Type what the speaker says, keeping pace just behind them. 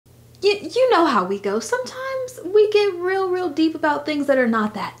you know how we go. Sometimes we get real deep about things that are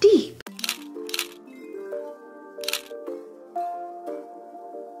not that deep.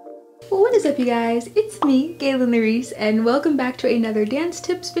 Well, what is up, you guys? It's me, Gaylyn Lareese, and welcome back to another dance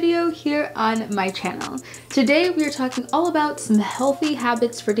tips video here on my channel. Today we are talking all about some healthy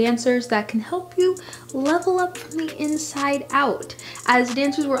habits for dancers that can help you level up from the inside out. As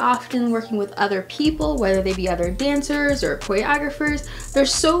dancers, we're often working with other people, whether they be other dancers or choreographers.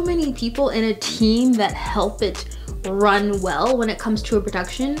 There's so many people in a team that help it run well when it comes to a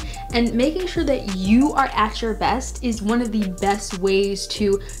production, and making sure that you are at your best is one of the best ways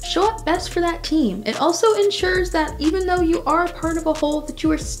to show up best for that team. It also ensures that even though you are a part of a whole, that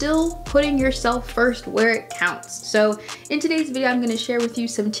you are still putting yourself first where it counts. So in today's video, I'm going to share with you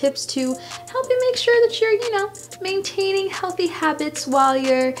some tips to help you make sure that you're, maintaining healthy habits while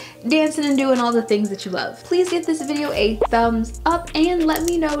you're dancing and doing all the things that you love. Please give this video a thumbs up and let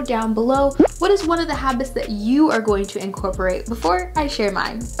me know down below what is one of the habits that you are going to incorporate before I share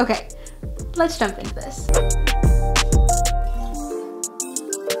mine. Okay, let's jump into this.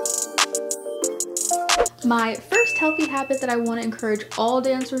 My first healthy habit that I want to encourage all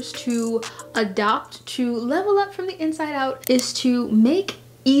dancers to adopt to level up from the inside out is to make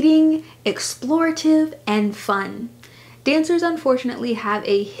eating explorative and fun. Dancers unfortunately have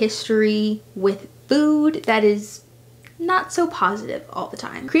a history with food that is not so positive all the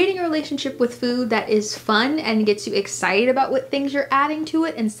time. Creating a relationship with food that is fun and gets you excited about what things you're adding to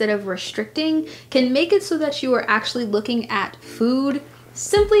it instead of restricting can make it so that you are actually looking at food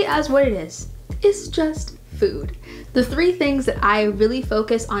simply as what it is. It's just food. The three things that I really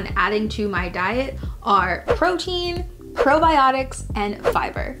focus on adding to my diet are protein, probiotics, and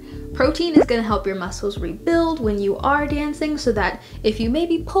fiber. Protein is going to help your muscles rebuild when you are dancing, so that if you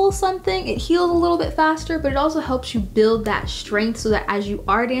maybe pull something, it heals a little bit faster, but it also helps you build that strength so that as you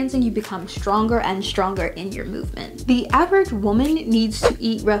are dancing, you become stronger and stronger in your movement. The average woman needs to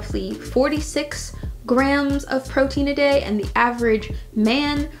eat roughly 46 grams of protein a day, and the average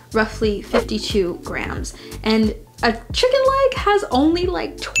man roughly 52 grams. And a chicken leg has only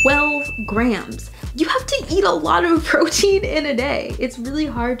like 12 grams. You have to eat a lot of protein in a day. It's really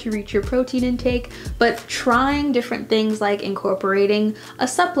hard to reach your protein intake, but trying different things like incorporating a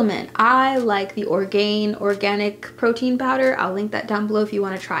supplement. I like the Orgain organic protein powder. I'll link that down below if you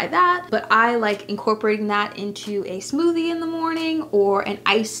want to try that. But I like incorporating that into a smoothie in the morning or an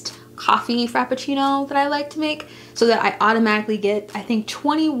iced coffee frappuccino that I like to make, so that I automatically get, I think,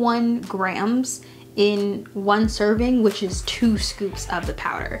 21 grams in one serving, which is 2 scoops of the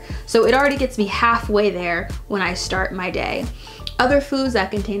powder. So it already gets me halfway there when I start my day. Other foods that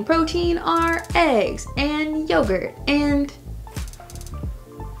contain protein are eggs and yogurt and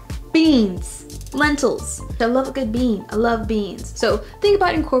beans, lentils. I love a good bean. I love beans. So think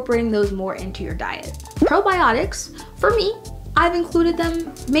about incorporating those more into your diet. Probiotics, for me, I've included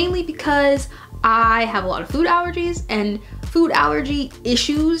them mainly because I have a lot of food allergies, and food allergy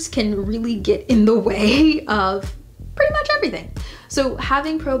issues can really get in the way of pretty much everything. So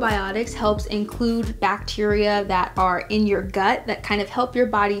having probiotics helps include bacteria that are in your gut that kind of help your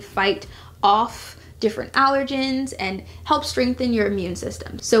body fight off different allergens and help strengthen your immune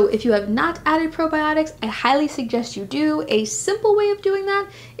system. So if you have not added probiotics, I highly suggest you do. A simple way of doing that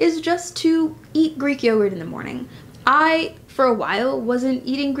is just to eat Greek yogurt in the morning. I, for a while, wasn't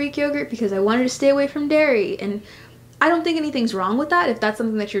eating Greek yogurt because I wanted to stay away from dairy, and I don't think anything's wrong with that. If that's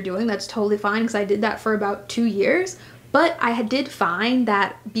something that you're doing, that's totally fine, because I did that for about 2 years. But I did find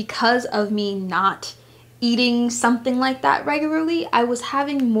that because of me not eating something like that regularly, I was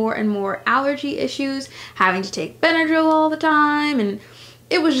having more and more allergy issues, having to take Benadryl all the time, and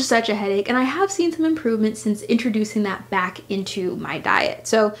it was just such a headache. And I have seen some improvement since introducing that back into my diet.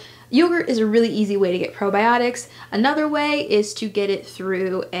 So yogurt is a really easy way to get probiotics. Another way is to get it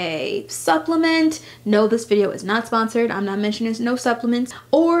through a supplement. No, this video is not sponsored. I'm not mentioning no supplements.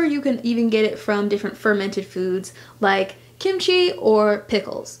 Or you can even get it from different fermented foods like kimchi or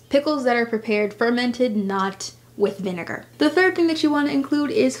pickles. Pickles that are prepared fermented, not with vinegar. The third thing that you want to include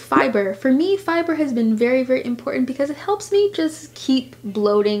is fiber. For me, fiber has been very important because it helps me just keep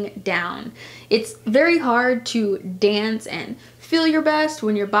bloating down. It's very hard to dance and feel your best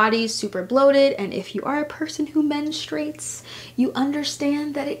when your body's super bloated, and if you are a person who menstruates, you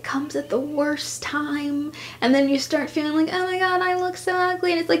understand that it comes at the worst time, and then you start feeling like, oh my god, I look so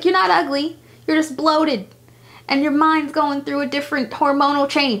ugly, and it's like, you're not ugly, you're just bloated, and your mind's going through a different hormonal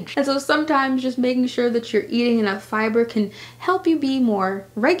change. And so sometimes just making sure that you're eating enough fiber can help you be more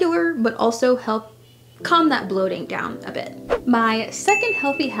regular, but also help calm that bloating down a bit. My second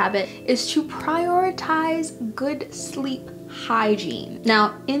healthy habit is to prioritize good sleep hygiene.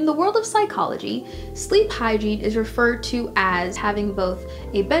 Now, in the world of psychology, sleep hygiene is referred to as having both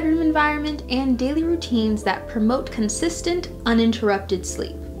a bedroom environment and daily routines that promote consistent, uninterrupted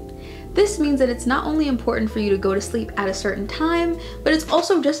sleep. This means that it's not only important for you to go to sleep at a certain time, but it's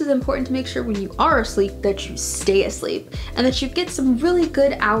also just as important to make sure when you are asleep that you stay asleep and that you get some really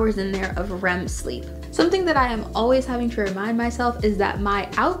good hours in there of REM sleep. Something that I am always having to remind myself is that my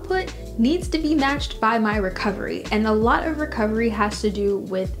output needs to be matched by my recovery, and a lot of recovery has to do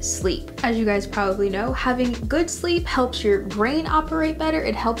with sleep. As you guys probably know, having good sleep helps your brain operate better,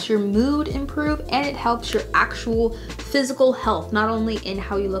 it helps your mood improve, and it helps your actual physical health, not only in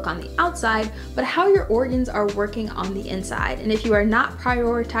how you look on the outside, but how your organs are working on the inside. And if you are not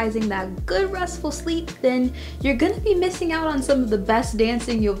prioritizing that good restful sleep, then you're gonna be missing out on some of the best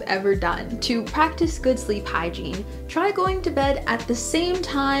dancing you've ever done. To practice good sleep hygiene, try going to bed at the same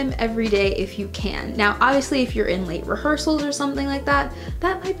time every day if you can. Now, obviously, if you're in late rehearsals or something like that,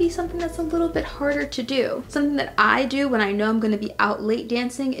 that might be something that's a little bit harder to do. Something that I do when I know I'm gonna be out late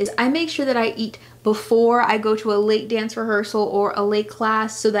dancing is I make sure that I eat before I go to a late dance rehearsal or a late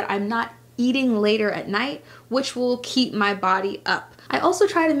class so that I'm not eating later at night, which will keep my body up. I also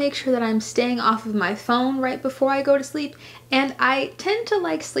try to make sure that I'm staying off of my phone right before I go to sleep, and I tend to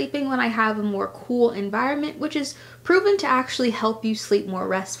like sleeping when I have a more cool environment, which is proven to actually help you sleep more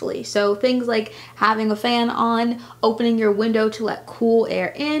restfully. So things like having a fan on, opening your window to let cool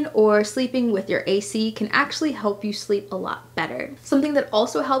air in, or sleeping with your AC can actually help you sleep a lot better. Something that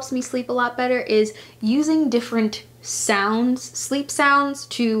also helps me sleep a lot better is using different sounds, sleep sounds,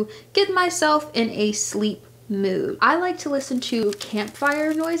 to get myself in a sleep mood. I like to listen to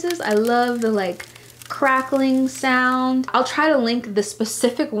campfire noises. I love the like crackling sound. I'll try to link the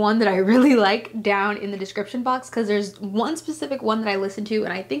specific one that I really like down in the description box, because there's one specific one that I listen to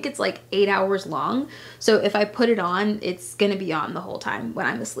and I think it's like 8 hours long. So if I put it on, it's gonna be on the whole time when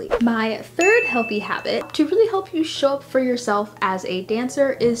I'm asleep. My third healthy habit to really help you show up for yourself as a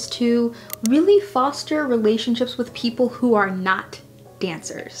dancer is to really foster relationships with people who are not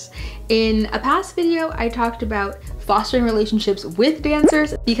dancers. In a past video, I talked about fostering relationships with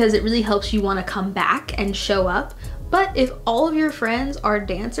dancers because it really helps you want to come back and show up. But if all of your friends are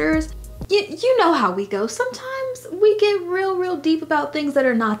dancers, you know how we go. Sometimes we get real deep about things that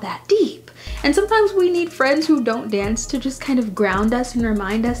are not that deep. And sometimes we need friends who don't dance to just kind of ground us and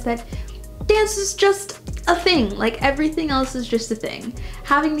remind us that dance is just a thing, like everything else is just a thing.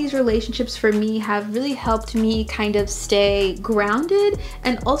 Having these relationships for me have really helped me kind of stay grounded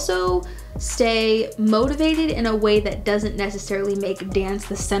and also stay motivated in a way that doesn't necessarily make dance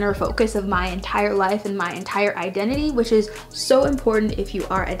the center focus of my entire life and my entire identity, which is so important if you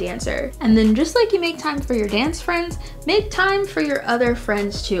are a dancer. And then just like you make time for your dance friends, make time for your other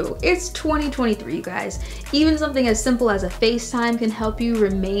friends too. It's 2023, you guys. Even something as simple as a FaceTime can help you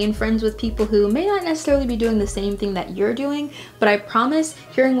remain friends with people who may not necessarily be doing the same thing that you're doing, but I promise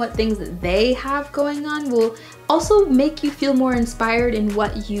hearing what things that they have going on will also make you feel more inspired in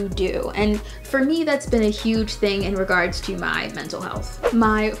what you do. And for me, that's been a huge thing in regards to my mental health.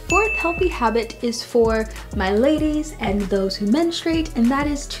 My fourth healthy habit is for my ladies and those who menstruate, and that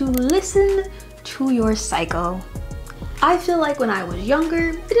is to listen to your cycle. I feel like when I was younger,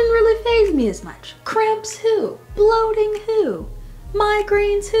 it didn't really faze me as much. Cramps who? Bloating who?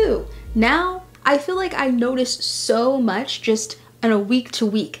 Migraines who? Now, I feel like I notice so much just on a week to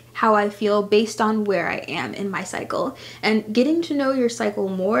week how I feel based on where I am in my cycle. And getting to know your cycle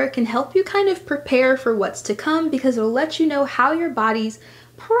more can help you kind of prepare for what's to come, because it'll let you know how your body's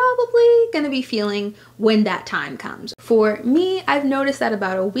probably gonna be feeling when that time comes. For me, I've noticed that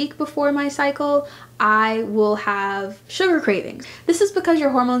about a week before my cycle, I will have sugar cravings. This is because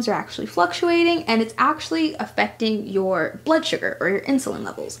your hormones are actually fluctuating and it's actually affecting your blood sugar or your insulin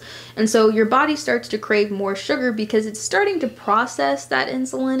levels. And so your body starts to crave more sugar because it's starting to process that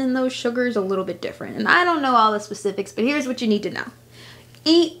insulin and those sugars a little bit different. And I don't know all the specifics, but here's what you need to know.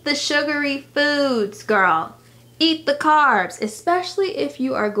 Eat the sugary foods, girl. Eat the carbs, especially if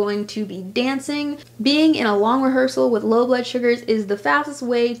you are going to be dancing. Being in a long rehearsal with low blood sugars is the fastest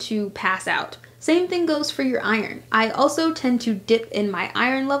way to pass out. Same thing goes for your iron. I also tend to dip in my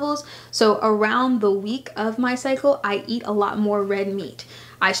iron levels, so around the week of my cycle, I eat a lot more red meat.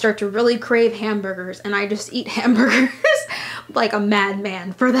 I start to really crave hamburgers and I just eat hamburgers. like a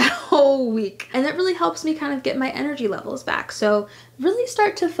madman for that whole week. And that really helps me kind of get my energy levels back. So really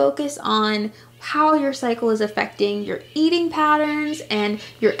start to focus on how your cycle is affecting your eating patterns and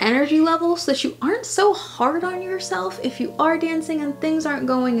your energy levels so that you aren't so hard on yourself if you are dancing and things aren't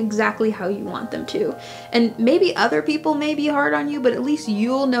going exactly how you want them to. And maybe other people may be hard on you, but at least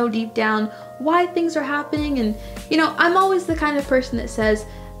you'll know deep down why things are happening. And you know, I'm always the kind of person that says,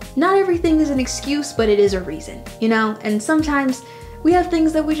 not everything is an excuse, but it is a reason, you know? And sometimes we have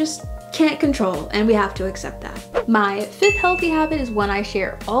things that we just can't control and we have to accept that. My fifth healthy habit is one I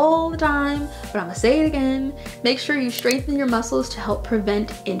share all the time, but I'm gonna say it again. Make sure you strengthen your muscles to help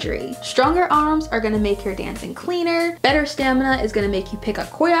prevent injury. Stronger arms are gonna make your dancing cleaner, better stamina is gonna make you pick up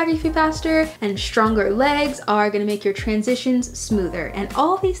choreography faster, and stronger legs are gonna make your transitions smoother. And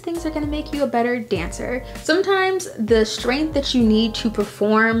all these things are gonna make you a better dancer. Sometimes the strength that you need to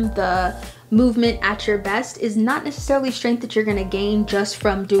perform the movement at your best is not necessarily strength that you're gonna gain just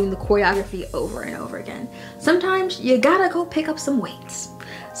from doing the choreography over and over again. Sometimes you gotta go pick up some weights.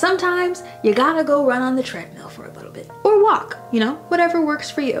 Sometimes you gotta go run on the treadmill for a little bit or walk, you know, whatever works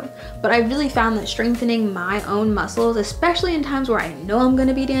for you. But I really found that strengthening my own muscles, especially in times where I know I'm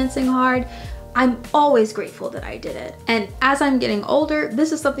gonna be dancing hard, I'm always grateful that I did it. And as I'm getting older,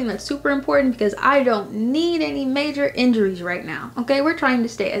 this is something that's super important because I don't need any major injuries right now. Okay, we're trying to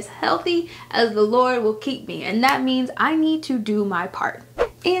stay as healthy as the Lord will keep me. And that means I need to do my part.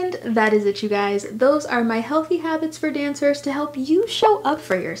 And that is it, you guys. Those are my healthy habits for dancers to help you show up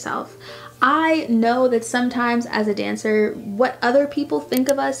for yourself. I know that sometimes as a dancer, what other people think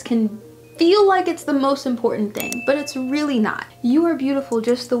of us can feel like it's the most important thing, but it's really not. You are beautiful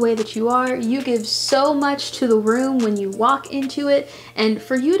just the way that you are. You give so much to the room when you walk into it, and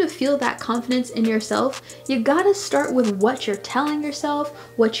for you to feel that confidence in yourself, you gotta start with what you're telling yourself,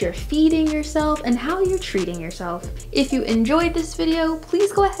 what you're feeding yourself, and how you're treating yourself. If you enjoyed this video,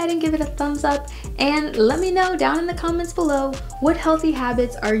 please go ahead and give it a thumbs up and let me know down in the comments below, what healthy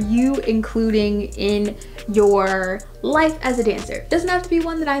habits are you including in your life as a dancer? Doesn't have to be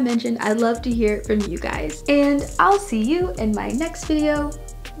one that I mentioned. I'd love to hear it from you guys. And I'll see you in my next video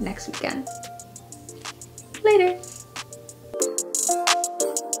next weekend. Later.